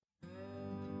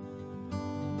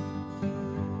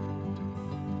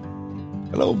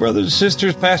Hello, brothers and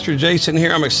sisters. Pastor Jason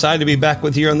here. I'm excited to be back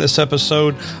with you on this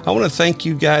episode. I want to thank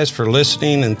you guys for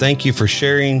listening and thank you for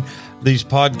sharing these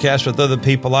podcasts with other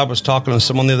people. I was talking to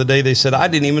someone the other day. They said, I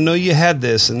didn't even know you had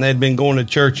this. And they'd been going to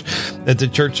church at the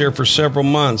church there for several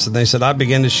months. And they said, I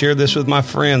began to share this with my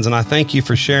friends. And I thank you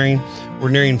for sharing. We're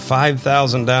nearing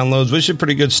 5,000 downloads, which is a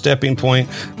pretty good stepping point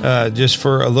just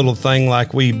for a little thing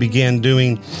like we began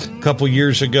doing a couple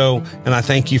years ago. And I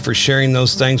thank you for sharing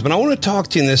those things. But I want to talk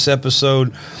to you in this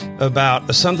episode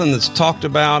about something that's talked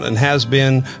about and has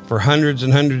been for hundreds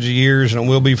and hundreds of years, and it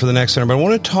will be for the next 100. But I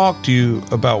want to talk to you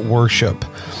about worship.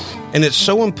 And it's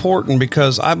so important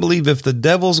because I believe if the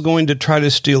devil's going to try to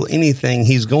steal anything,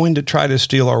 he's going to try to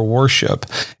steal our worship,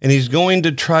 and he's going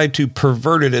to try to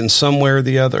pervert it in some way or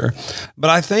the other. But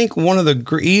I think one of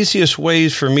the easiest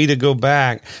ways for me to go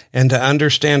back and to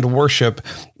understand worship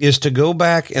is to go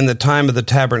back in the time of the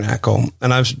tabernacle.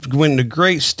 And I've went into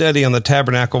great study on the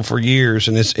tabernacle for years,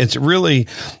 and it's really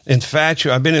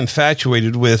I've been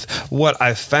infatuated with what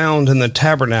I found in the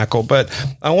tabernacle. But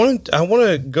I want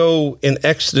to go in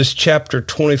Exodus chapter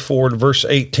 24 to verse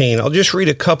 18. I'll just read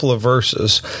a couple of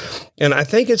verses. And I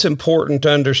think it's important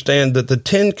to understand that the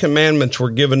 10 commandments were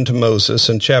given to Moses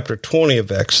in chapter 20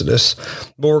 of Exodus,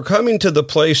 but we're coming to the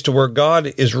place to where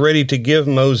God is ready to give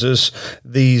Moses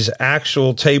these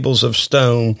actual tables of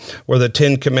stone where the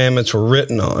 10 commandments were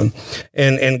written on.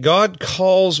 And God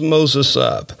calls Moses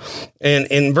up. And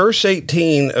in verse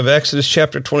 18 of Exodus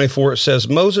chapter 24, it says,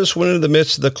 Moses went into the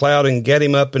midst of the cloud and gat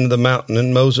him up into the mountain,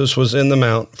 and Moses was in the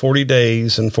mount 40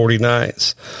 days and 40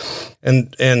 nights.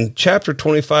 And chapter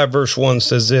 25, verse 1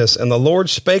 says this, and the Lord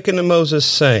spake unto Moses,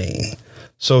 saying,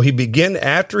 so he began,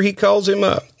 after he calls him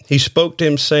up, he spoke to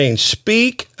him, saying,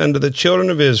 speak unto the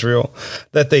children of Israel,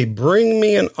 that they bring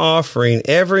me an offering,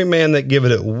 every man that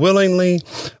giveth it willingly,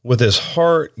 with his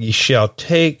heart ye shall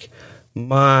take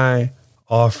my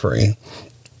offering.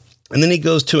 And then he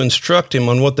goes to instruct him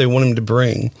on what they want him to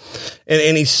bring.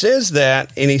 And he says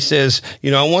that, and he says,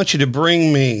 I want you to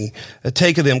bring me a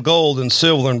take of them gold and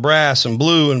silver and brass and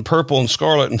blue and purple and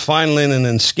scarlet and fine linen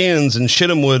and skins and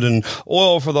shittim wood and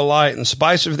oil for the light and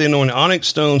spices for the anointing, onyx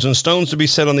stones and stones to be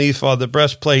set on the ephod, the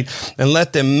breastplate, and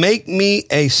let them make me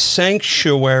a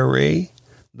sanctuary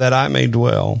that I may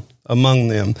dwell among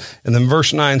them. And then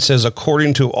verse 9 says,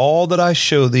 according to all that I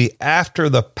show thee after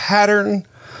the pattern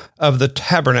of the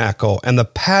tabernacle and the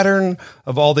pattern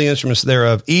of all the instruments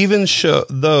thereof, even so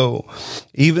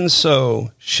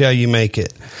shall you make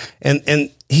it. And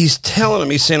he's telling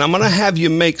him, he's saying, I'm going to have you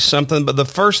make something, but the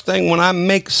first thing when I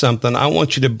make something, I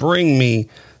want you to bring me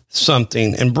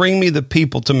something and bring me the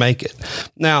people to make it.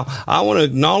 Now, I want to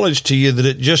acknowledge to you that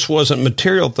it just wasn't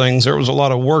material things. There was a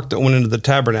lot of work that went into the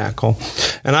tabernacle.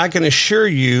 And I can assure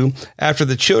you, after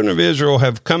the children of Israel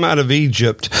have come out of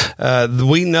Egypt,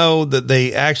 we know that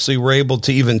they actually were able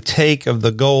to even take of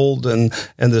the gold and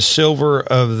the silver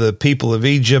of the people of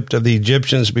Egypt, of the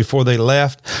Egyptians before they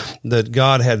left, that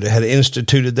God had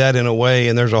instituted that in a way.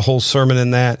 And there's a whole sermon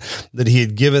in that he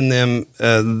had given them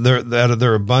out of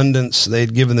their abundance. They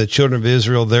had given the children of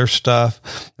Israel their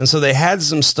stuff. And so they had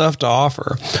some stuff to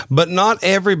offer, but not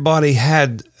everybody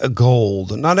had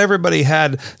gold. Not everybody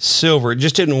had silver. It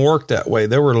just didn't work that way.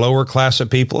 There were lower class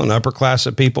of people and upper class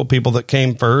of people that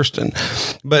came first.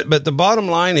 But the bottom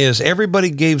line is everybody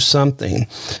gave something.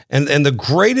 And the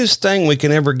greatest thing we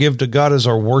can ever give to God is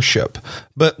our worship.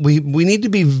 But we need to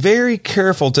be very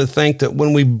careful to think that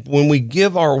when we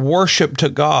give our worship to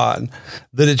God,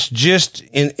 that it's just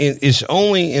it's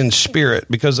only in spirit,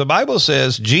 because the Bible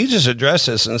says, Jesus addressed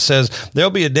this and says,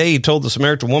 there'll be a day, he told the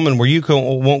Samaritan woman, where you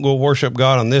won't go worship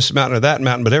God on this mountain or that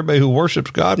mountain, but everybody who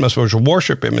worships God must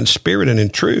worship him in spirit and in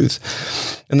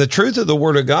truth. And the truth of the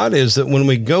word of God is that when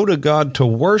we go to God to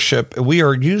worship, we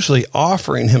are usually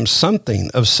offering him something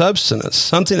of substance,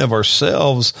 something of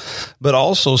ourselves, but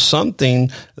also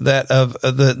something that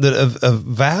of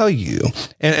value.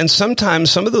 And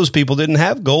sometimes some of those people didn't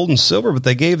have gold and silver, but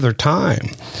they gave their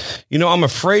time. I'm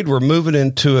afraid we're moving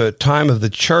into a time of the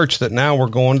church that now we're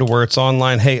going to where it's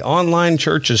online. Hey, online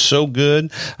church is so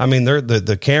good. I mean,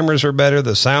 the cameras are better.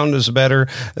 The sound is better.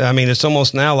 I mean, it's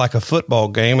almost now like a football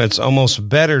game. It's almost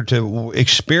better to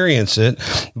experience it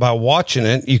by watching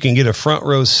it. You can get a front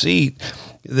row seat.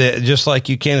 just like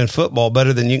you can in football,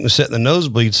 better than you can sit in the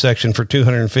nosebleed section for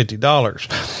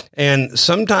 $250. And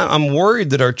sometimes I'm worried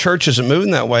that our church isn't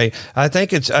moving that way. I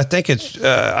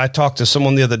talked to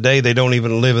someone the other day. They don't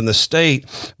even live in the state,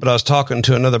 but I was talking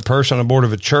to another person on the board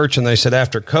of a church, and they said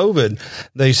after COVID,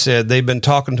 they said they've been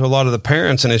talking to a lot of the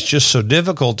parents, and it's just so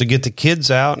difficult to get the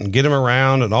kids out and get them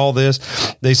around and all this.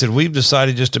 They said, we've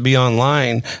decided just to be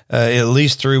online at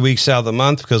least 3 weeks out of the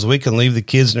month because we can leave the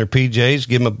kids in their PJs,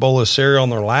 give them a bowl of cereal on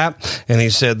their lap. And he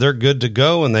said they're good to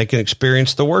go and they can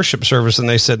experience the worship service. And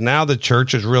they said now the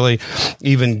church is really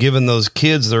even giving those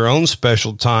kids their own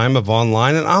special time of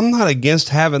online. And I'm not against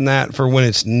having that for when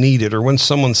it's needed or when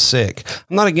someone's sick.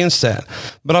 I'm not against that.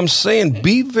 But I'm saying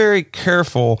be very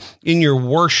careful in your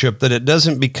worship that it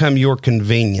doesn't become your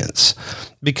convenience.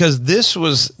 Because this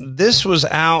was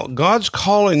out. God's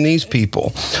calling these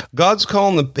people. God's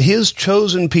calling his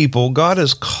chosen people. God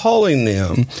is calling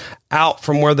them out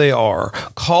from where they are,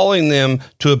 calling them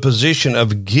to a position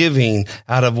of giving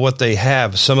out of what they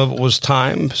have. Some of it was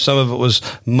time. Some of it was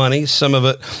money. Some of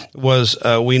it was,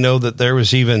 we know that there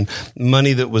was even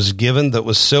money that was given that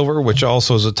was silver, which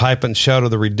also is a type and shadow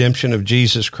of the redemption of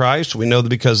Jesus Christ. We know that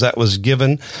because that was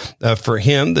given for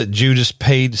him, that Judas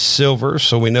paid silver.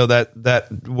 So we know that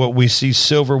what we see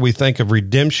silver, we think of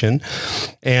redemption.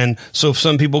 And so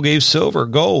some people gave silver,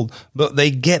 gold, but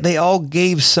they all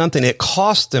gave something. It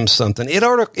cost them something.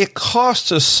 It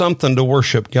costs us something to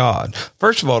worship God.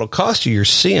 First of all, it'll cost you your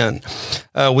sin.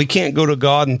 We can't go to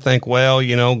God and think,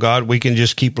 well, God, we can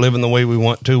just keep living the way we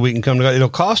want to. We can come to God. It'll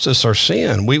cost us our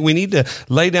sin. We need to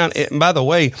lay down. And by the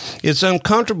way, it's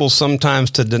uncomfortable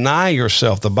sometimes to deny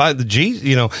yourself.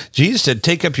 Jesus said,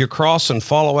 take up your cross and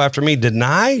follow after me.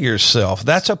 Deny yourself.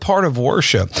 That's a part of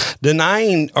worship.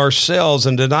 Denying ourselves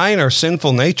and denying our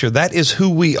sinful nature. That is who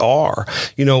we are.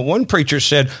 One preacher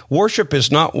said, worship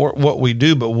is not what we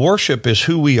do, but worship is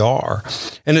who we are.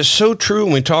 And it's so true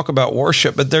when we talk about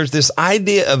worship, but there's this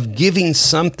idea of giving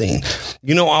something.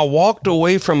 I walked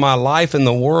away from my life in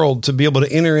the world to be able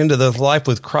to enter into the life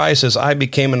with Christ as I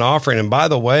became an offering. And by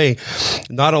the way,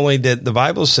 not only did the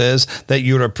Bible says that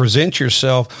you're to present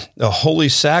yourself a holy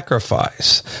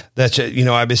sacrifice, that,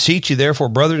 I beseech you, therefore,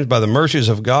 brethren, by the mercies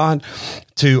of God,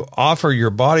 to offer your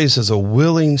bodies as a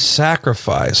willing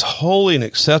sacrifice, holy and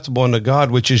acceptable unto God,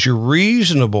 which is your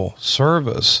reasonable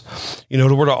service.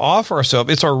 We're to offer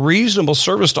ourselves. It's our reasonable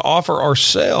service to offer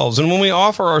ourselves. And when we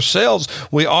offer ourselves,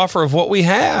 we offer of what we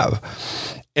have.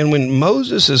 And when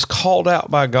Moses is called out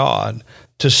by God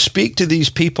to speak to these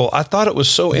people, I thought it was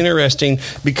so interesting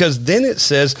because then it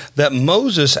says that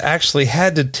Moses actually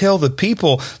had to tell the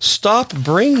people, stop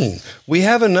bringing. We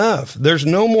have enough. There's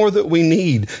no more that we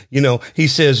need. He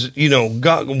says,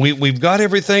 God, we've got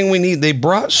everything we need. They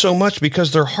brought so much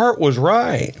because their heart was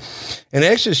right. In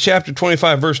Exodus chapter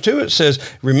 25, verse 2, it says,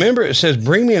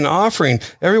 bring me an offering.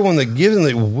 Everyone that gives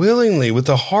it willingly with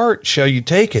the heart shall you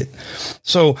take it.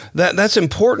 So that's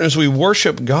important as we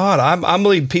worship God. I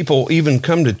believe people even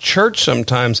come to church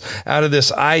sometimes out of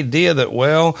this idea that,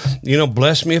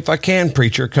 bless me if I can,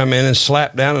 preacher, come in and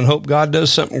slap down and hope God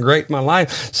does something great in my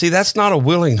life. See, that's not a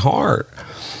willing heart.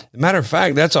 Matter of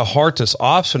fact, that's a heart that's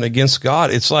obstinate against God.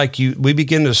 It's like we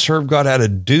begin to serve God out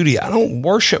of duty. I don't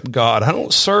worship God. I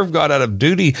don't serve God out of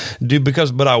duty,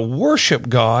 but I worship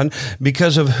God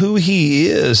because of who he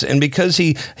is and because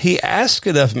he asked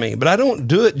it of me. But I don't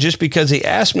do it just because he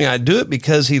asked me. I do it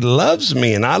because he loves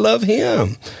me and I love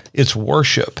him. It's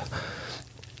worship.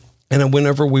 And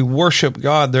whenever we worship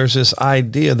God, there's this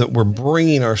idea that we're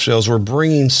bringing ourselves, we're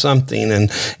bringing something. And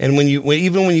when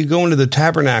you go into the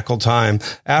tabernacle time,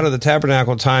 out of the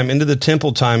tabernacle time, into the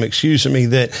temple time,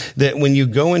 that when you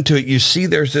go into it, you see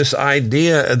there's this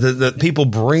idea that people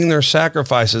bring their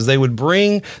sacrifices. They would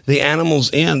bring the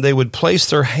animals in. They would place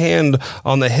their hand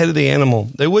on the head of the animal.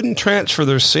 They wouldn't transfer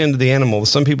their sin to the animal.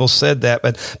 Some people said that,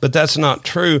 but that's not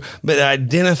true. But it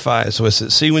identifies with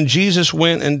it. See, when Jesus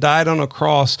went and died on a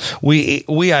cross,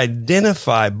 we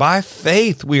identify by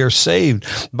faith we are saved.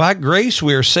 By grace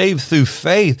we are saved through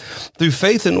faith. Through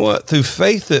faith in what? Through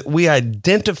faith that we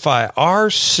identify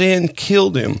our sin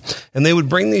killed him. And they would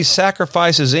bring these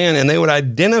sacrifices in and they would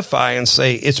identify and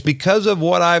say, it's because of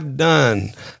what I've done.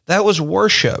 That was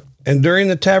worship. And during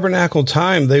the tabernacle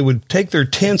time, they would take their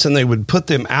tents and they would put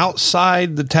them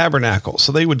outside the tabernacle.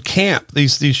 So they would camp.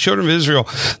 These children of Israel,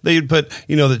 they would put,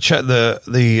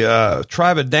 the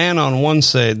tribe of Dan on one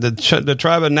side, the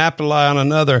tribe of Naphtali on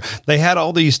another. They had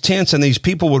all these tents, and these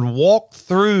people would walk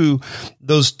through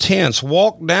those tents,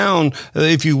 walk down,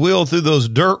 if you will, through those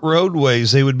dirt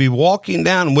roadways. They would be walking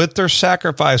down with their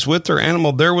sacrifice, with their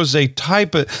animal. There was a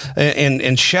type of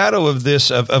and shadow of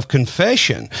this of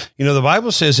confession. The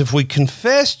Bible says if if we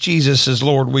confess Jesus as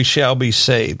Lord, we shall be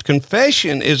saved.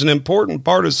 Confession is an important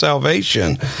part of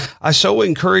salvation. I so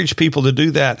encourage people to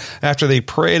do that after they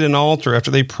pray at an altar,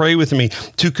 after they pray with me,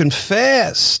 to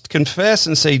confess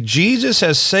and say, Jesus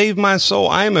has saved my soul.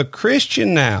 I am a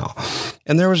Christian now.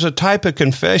 And there was a type of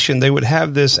confession. They would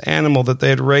have this animal that they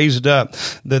had raised up,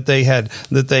 that they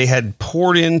had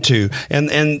poured into, and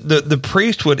the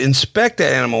priest would inspect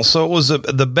that animal. So it was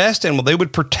the best animal. They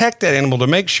would protect that animal to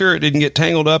make sure it didn't get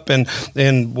tangled up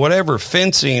in whatever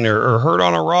fencing or hurt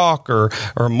on a rock or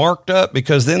marked up,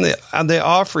 because then the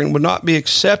offering would not be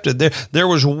accepted. There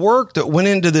was work that went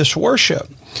into this worship.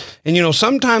 And,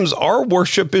 sometimes our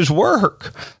worship is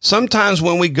work. Sometimes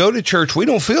when we go to church, we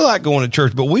don't feel like going to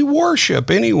church, but we worship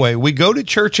anyway. We go to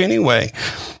church anyway.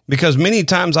 Because many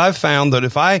times I've found that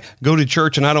if I go to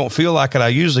church and I don't feel like it, I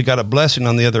usually got a blessing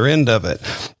on the other end of it.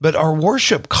 But our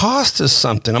worship costs us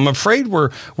something. I'm afraid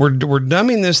we're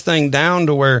dumbing this thing down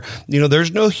to where,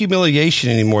 there's no humiliation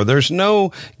anymore. There's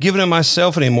no giving of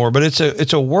myself anymore. But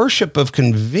it's a worship of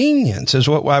convenience is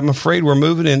what I'm afraid we're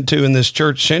moving into in this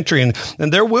church century.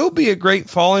 And there will be a great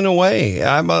falling away.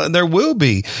 There will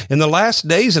be in the last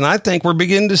days. And I think we're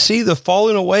beginning to see the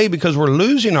falling away because we're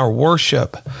losing our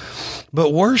worship.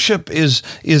 But worship is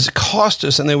cost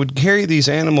us, and they would carry these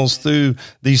animals through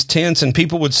these tents, and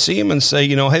people would see them and say,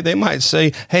 hey, they might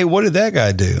say, hey, what did that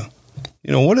guy do?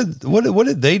 What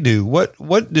did they do?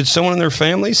 What did someone in their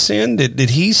family sin? Did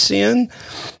he sin?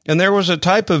 And there was a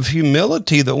type of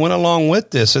humility that went along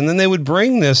with this. And then they would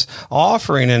bring this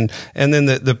offering and then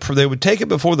they would take it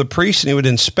before the priest and he would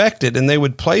inspect it, and they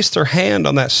would place their hand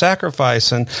on that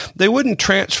sacrifice, and they wouldn't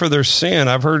transfer their sin.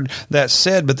 I've heard that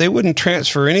said, but they wouldn't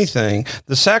transfer anything.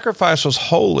 The sacrifice was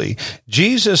holy.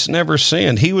 Jesus never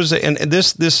sinned. And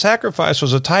this sacrifice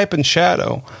was a type and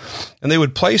shadow. And they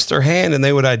would place their hand and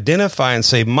they would identify and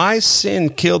say, my sin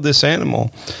killed this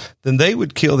animal. Then they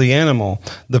would kill the animal.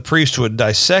 The priest would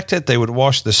dissect it. They would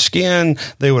wash the skin.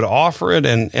 They would offer it.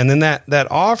 And then that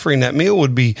offering, that meal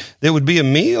would be a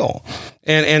meal.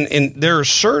 And there are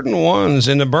certain ones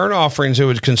in the burnt offerings that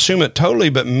would consume it totally,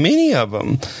 but many of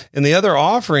them in the other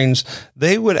offerings,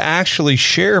 they would actually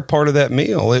share part of that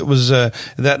meal. It was,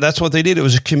 that's what they did. It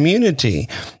was a community.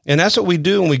 And that's what we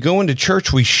do when we go into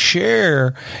church. We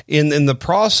share in the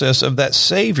process of that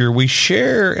Savior. We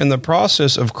share in the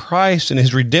process of Christ and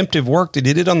his redemptive work that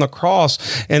he did on the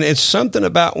cross. And it's something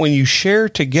about when you share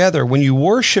together, when you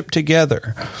worship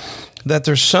together, that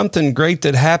there's something great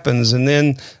that happens. And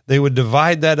then they would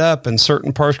divide that up, and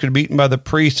certain parts could be eaten by the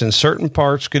priest, and certain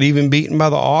parts could even be eaten by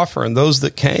the offering, those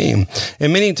that came.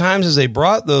 And many times as they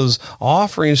brought those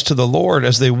offerings to the Lord,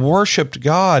 as they worshiped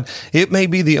God, it may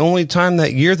be the only time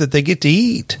that year that they get to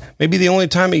eat, maybe the only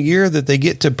time a year that they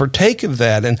get to partake of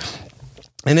that.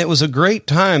 And it was a great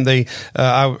time.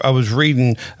 I was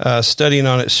reading, studying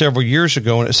on it several years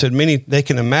ago, and it said they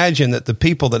can imagine that the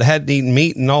people that hadn't eaten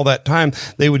meat in all that time,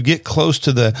 they would get close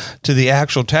to the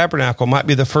actual tabernacle. It might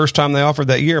be the first time they offered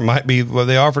that year. It might be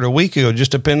they offered a week ago, just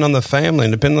depending on the family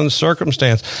and depending on the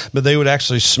circumstance. But they would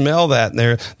actually smell that,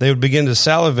 and they would begin to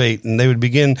salivate, and they would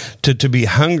begin to be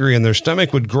hungry, and their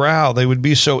stomach would growl. They would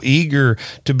be so eager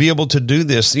to be able to do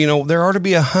this. there ought to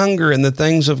be a hunger in the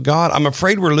things of God. I'm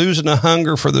afraid we're losing a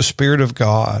hunger for the Spirit of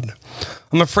God.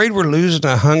 I'm afraid we're losing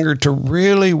a hunger to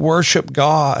really worship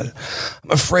God.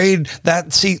 I'm afraid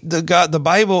that, the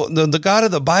God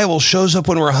of the Bible shows up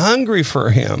when we're hungry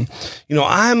for him.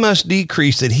 I must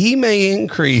decrease that he may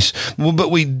increase,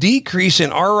 but we decrease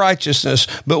in our righteousness,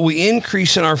 but we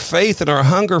increase in our faith and our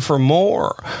hunger for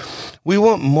more. We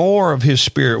want more of his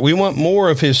Spirit. We want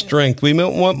more of his strength. We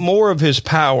want more of his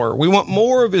power. We want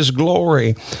more of his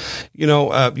glory.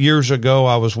 Years ago,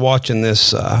 I was watching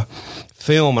this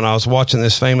film, and I was watching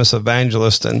this famous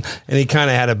evangelist, and he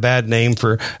kind of had a bad name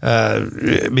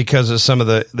because of some of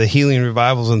the healing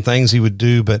revivals and things he would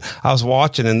do. But I was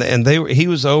watching, and he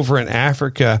was over in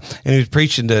Africa, and he was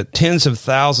preaching to tens of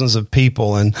thousands of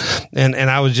people, and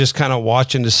I was just kind of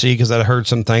watching to see, because I'd heard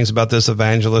some things about this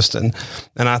evangelist, and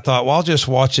I thought, well, I'll just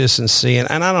watch this and see. And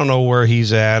I don't know where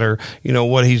he's at, or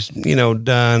what he's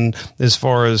done as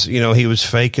far as he was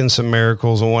faking some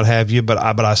miracles and what have you. But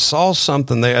I saw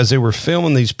something there as they were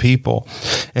filming these people,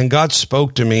 and God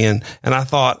spoke to me, and I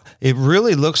thought it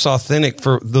really looks authentic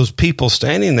for those people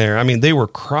standing there. I mean, they were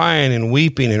crying and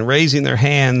weeping and raising their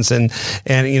hands, and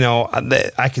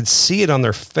I could see it on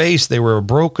their face. They were a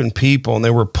broken people, and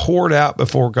they were poured out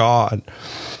before God.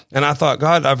 And I thought,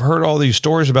 God, I've heard all these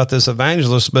stories about this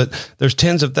evangelist, but there's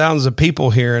tens of thousands of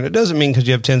people here. And it doesn't mean because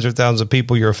you have tens of thousands of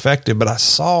people, you're affected. But I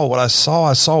saw what I saw.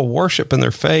 I saw worship in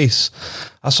their face.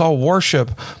 I saw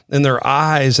worship in their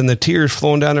eyes and the tears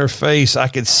flowing down their face. I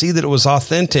could see that it was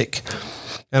authentic.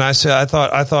 And I said,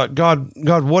 I thought,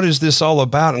 God, what is this all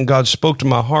about? And God spoke to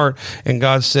my heart, and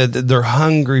God said that they're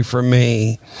hungry for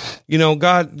me. You know,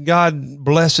 God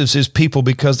blesses his people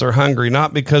because they're hungry,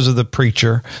 not because of the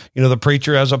preacher. You know, the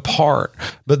preacher has a part,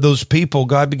 but those people,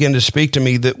 God began to speak to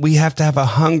me that we have to have a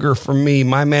hunger for me,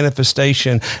 my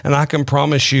manifestation. And I can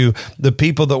promise you the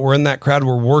people that were in that crowd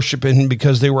were worshiping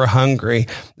because they were hungry.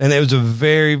 And it was a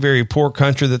very, very poor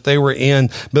country that they were in,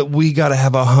 but we got to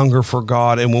have a hunger for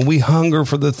God. And when we hunger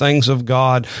for the things of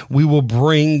God, we will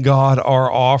bring God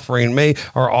our offering.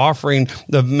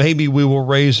 Maybe we will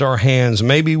raise our hands.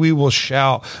 Maybe we will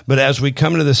shout. But as we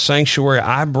come into the sanctuary,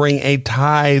 I bring a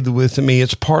tithe with me.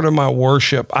 It's part of my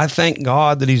worship. I thank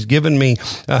God that he's given me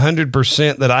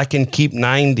 100% that I can keep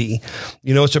 90.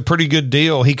 You know, it's a pretty good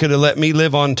deal. He could have let me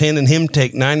live on 10 and him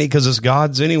take 90 because it's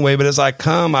God's anyway. But as I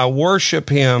come, I worship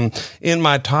him in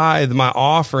my tithe, my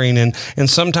offering. And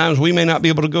sometimes we may not be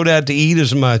able to go out to eat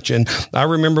as much. And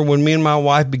I remember when me and my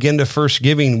wife began to first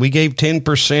giving, we gave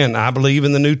 10%. I believe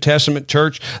in the New Testament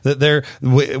church that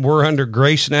we're under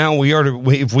grace now.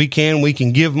 If we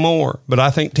can give more, but I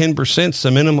think 10% is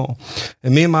the minimal.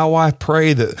 And me and my wife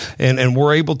pray that, and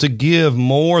we're able to give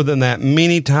more than that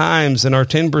many times than our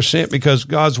 10% because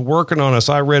God's working on us.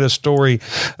 I read a story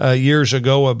years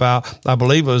ago about, I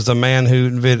believe it was the man who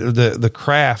invented the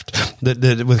Kraft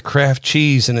with Kraft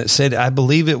cheese, and it said, I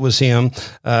believe it was him.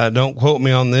 Don't quote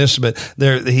me on this, but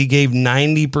he gave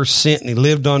 90% and he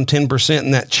lived on 10%,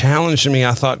 and that challenged me.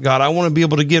 I thought, God, I want to be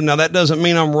able to give. Now, that doesn't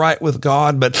mean I'm right with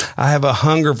God, but I have a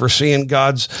hunger for seeing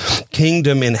God's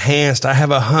kingdom enhanced. I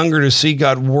have a hunger to see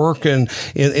God working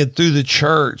through the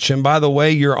church. And by the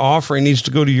way, your offering needs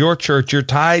to go to your church. Your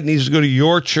tithe needs to go to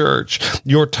your church.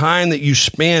 Your time that you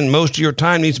spend, most of your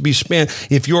time needs to be spent.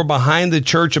 If you're behind the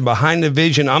church and behind the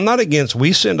vision, I'm not against,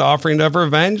 we send offering to other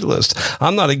evangelists.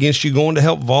 I'm not against you going to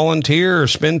help volunteer or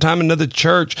spend time in another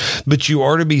church, but you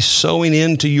are to be sowing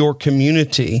into your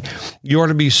community. You are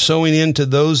to be sowing into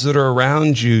those that are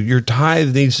around you. Your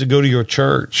tithe needs to go to your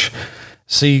church.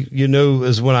 See, you know,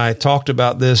 as when I talked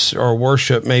about this or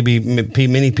worship, maybe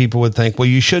many people would think, well,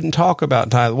 you shouldn't talk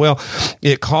about tithe. Well,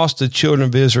 it cost the children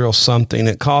of Israel something.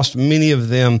 It cost many of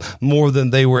them more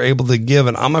than they were able to give.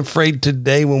 And I'm afraid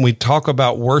today when we talk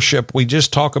about worship, we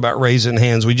just talk about raising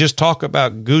hands. We just talk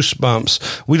about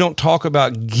goosebumps. We don't talk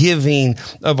about giving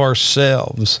of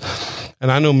ourselves.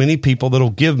 And I know many people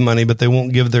that'll give money, but they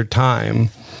won't give their time.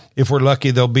 If we're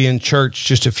lucky, they'll be in church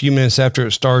just a few minutes after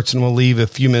it starts, and we'll leave a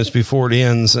few minutes before it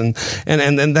ends. And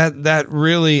that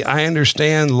really, I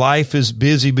understand life is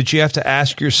busy, but you have to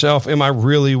ask yourself, am I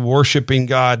really worshiping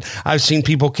God? I've seen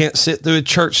people can't sit through a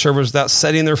church service without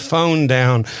setting their phone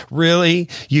down. Really?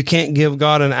 You can't give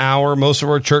God an hour? Most of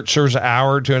our church serves an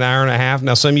hour to an hour and a half.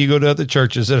 Now, some of you go to other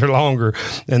churches that are longer,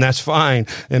 and that's fine.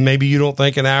 And maybe you don't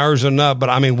think an hour is enough, but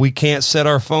I mean, we can't set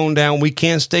our phone down. We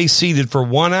can't stay seated for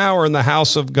 1 hour in the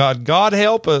house of God. God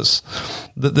help us.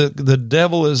 The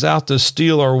devil is out to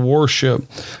steal our worship.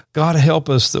 God help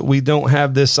us that we don't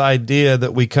have this idea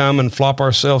that we come and flop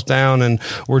ourselves down and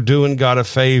we're doing God a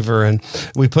favor. And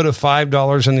we put a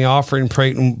 $5 in the offering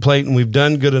plate and we've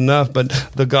done good enough. But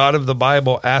the God of the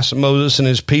Bible asked Moses and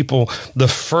his people, the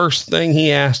first thing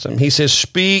he asked them, he says,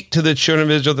 speak to the children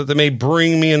of Israel that they may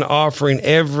bring me an offering,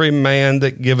 every man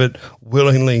that giveth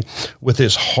willingly with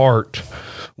his heart.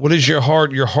 What is your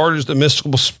heart? Your heart is the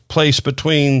mystical place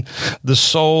between the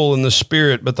soul and the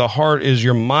spirit, but the heart is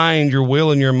your mind, your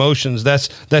will, and your emotions.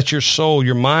 That's your soul,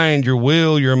 your mind, your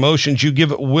will, your emotions. You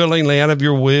give it willingly out of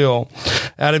your will,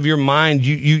 out of your mind.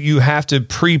 You have to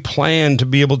pre-plan to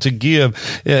be able to give,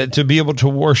 to be able to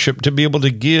worship, to be able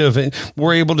to give. And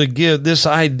we're able to give this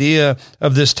idea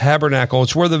of this tabernacle.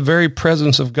 It's where the very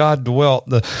presence of God dwelt.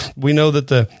 We know that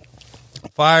the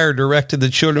fire directed the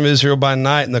children of Israel by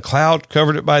night, and the cloud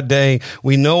covered it by day.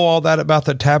 We know all that about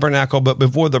the tabernacle, but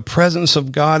before the presence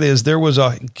of God there was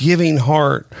a giving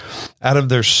heart out of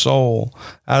their soul,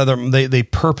 out of they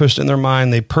purposed in their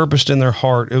mind, they purposed in their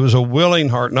heart. It was a willing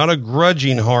heart, not a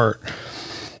grudging heart.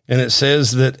 And it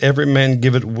says that every man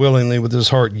give it willingly with his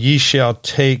heart. Ye shall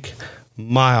take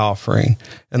my offering.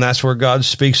 And that's where God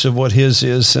speaks of what his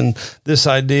is. And this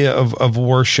idea of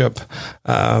worship,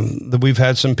 that we've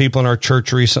had some people in our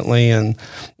church recently, and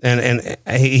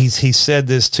he said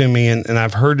this to me, and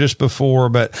I've heard this before,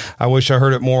 but I wish I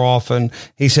heard it more often.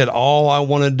 He said, all I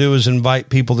want to do is invite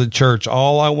people to church.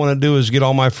 All I want to do is get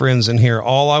all my friends in here.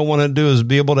 All I want to do is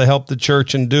be able to help the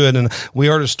church and do it. And we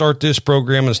are to start this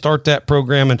program and start that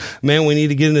program. And man, we need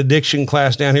to get an addiction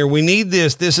class down here. We need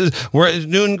this. We're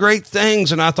doing great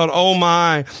things. And I thought, oh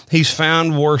my, he's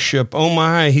found worship. Oh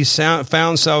my, he's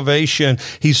found salvation.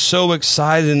 He's so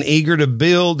excited and eager to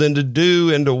build and to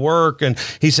do and to work. And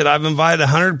he said, I've invited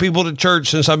 100 people to church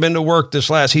since I've been to work this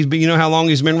last. You know how long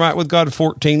he's been right with God?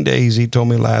 14 days, he told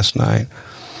me last night.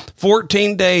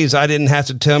 14 days. I didn't have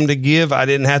to tell him to give. I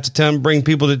didn't have to tell him to bring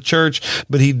people to church,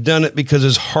 but he'd done it because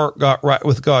his heart got right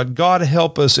with God. God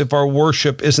help us if our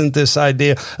worship isn't this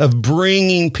idea of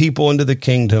bringing people into the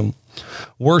kingdom.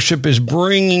 Worship is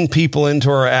bringing people into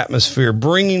our atmosphere,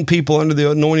 bringing people under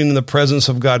the anointing and the presence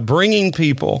of God, bringing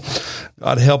people.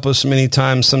 God help us many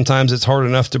times. Sometimes it's hard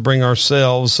enough to bring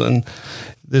ourselves, and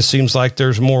this seems like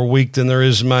there's more week than there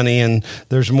is money, and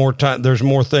there's more time, there's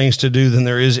more things to do than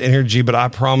there is energy. But I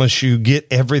promise you, get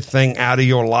everything out of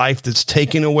your life that's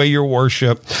taking away your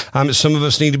worship. Some of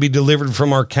us need to be delivered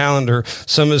from our calendar.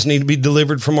 Some of us need to be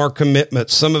delivered from our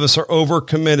commitments. Some of us are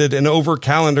overcommitted and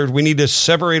over-calendared. We need to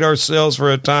separate ourselves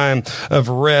for a time of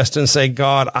rest and say,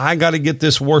 God, I got to get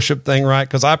this worship thing right,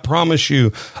 because I promise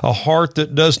you, a heart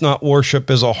that does not worship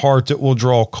is a heart that will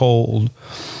draw cold.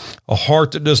 A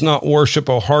heart that does not worship,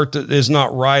 a heart that is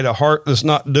not right, a heart that's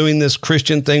not doing this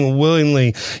Christian thing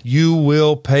willingly, you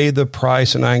will pay the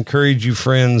price. And I encourage you,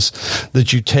 friends,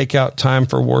 that you take out time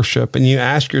for worship and you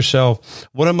ask yourself,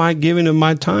 what am I giving of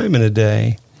my time in a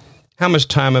day? How much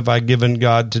time have I given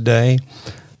God today?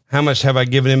 How much have I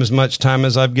given him as much time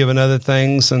as I've given other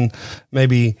things? And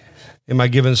maybe, am I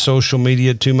giving social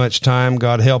media too much time?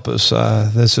 God help us.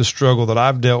 This is a struggle that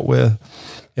I've dealt with.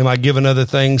 Am I giving other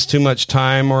things too much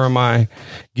time, or am I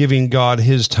giving God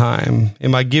his time?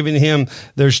 Am I giving him,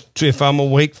 if I'm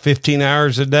awake 15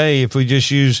 hours a day, if we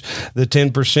just use the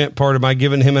 10% part, am I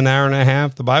giving him an hour and a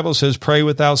half? The Bible says pray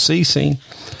without ceasing.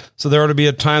 So there ought to be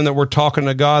a time that we're talking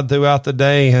to God throughout the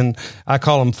day, and I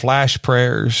call them flash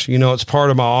prayers. You know, it's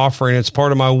part of my offering. It's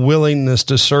part of my willingness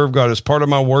to serve God. It's part of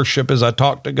my worship as I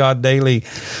talk to God daily,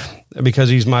 because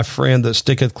he's my friend that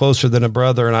sticketh closer than a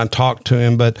brother, and I talk to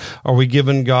him. But are we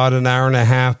giving God an hour and a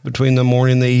half between the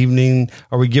morning and the evening?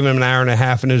 Are we giving him an hour and a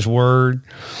half in his word?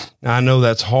 Now, I know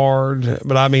that's hard,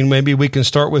 but I mean, maybe we can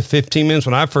start with 15 minutes.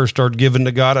 When I first started giving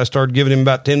to God, I started giving him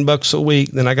about $10 a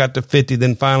week. Then I got to 50.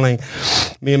 Then finally,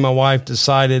 me and my wife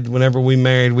decided, whenever we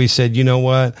married, we said, you know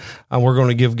what? We're going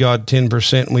to give God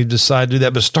 10%. And we decided to do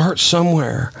that, but start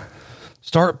somewhere.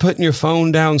 Start putting your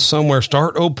phone down somewhere.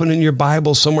 Start opening your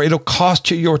Bible somewhere. It'll cost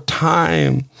you your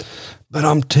time, but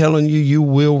I'm telling you, you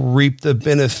will reap the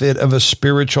benefit of a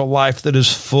spiritual life that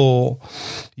is full.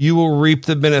 You will reap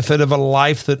the benefit of a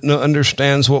life that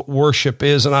understands what worship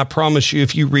is. And I promise you,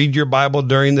 if you read your Bible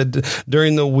during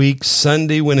the week,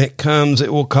 Sunday, when it comes,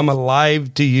 it will come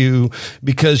alive to you,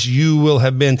 because you will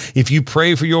have been, if you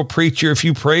pray for your preacher, if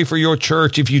you pray for your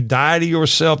church, if you die to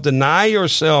yourself, deny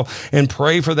yourself and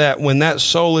pray for that, when that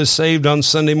soul is saved on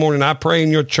Sunday morning, I pray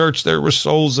in your church there were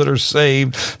souls that are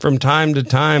saved from time to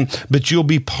time, but you'll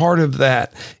be part of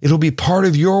that. It'll be part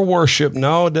of your worship.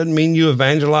 No, it doesn't mean you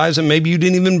evangelize them. Maybe you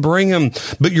didn't even bring them,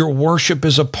 but your worship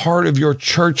is a part of your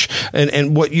church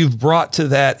and what you've brought to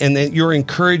that. And then you're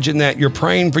encouraging that. You're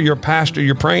praying for your pastor.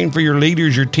 You're praying for your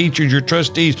leaders, your teachers, your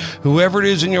trustees, whoever it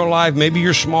is in your life, maybe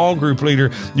your small group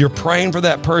leader. You're praying for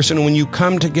that person. And when you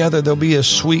come together, there'll be a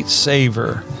sweet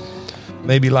savor,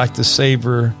 maybe like the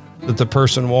savor that the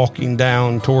person walking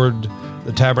down toward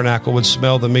the tabernacle would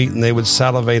smell the meat and they would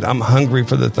salivate. I'm hungry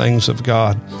for the things of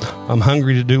God. I'm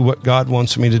hungry to do what God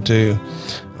wants me to do.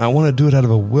 I want to do it out of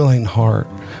a willing heart.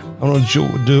 I want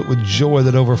to do it with joy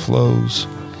that overflows.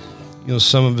 You know,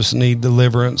 some of us need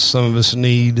deliverance. Some of us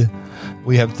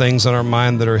we have things on our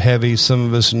mind that are heavy. Some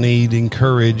of us need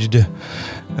encouraged.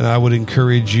 And I would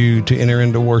encourage you to enter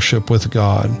into worship with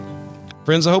God.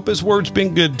 Friends, I hope this word's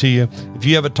been good to you. If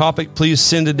you have a topic, please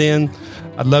send it in.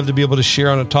 I'd love to be able to share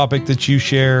on a topic that you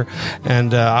share.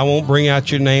 And I won't bring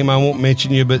out your name. I won't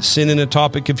mention you, but send in a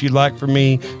topic if you'd like for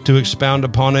me to expound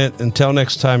upon it. Until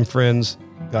next time, friends,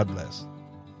 God bless.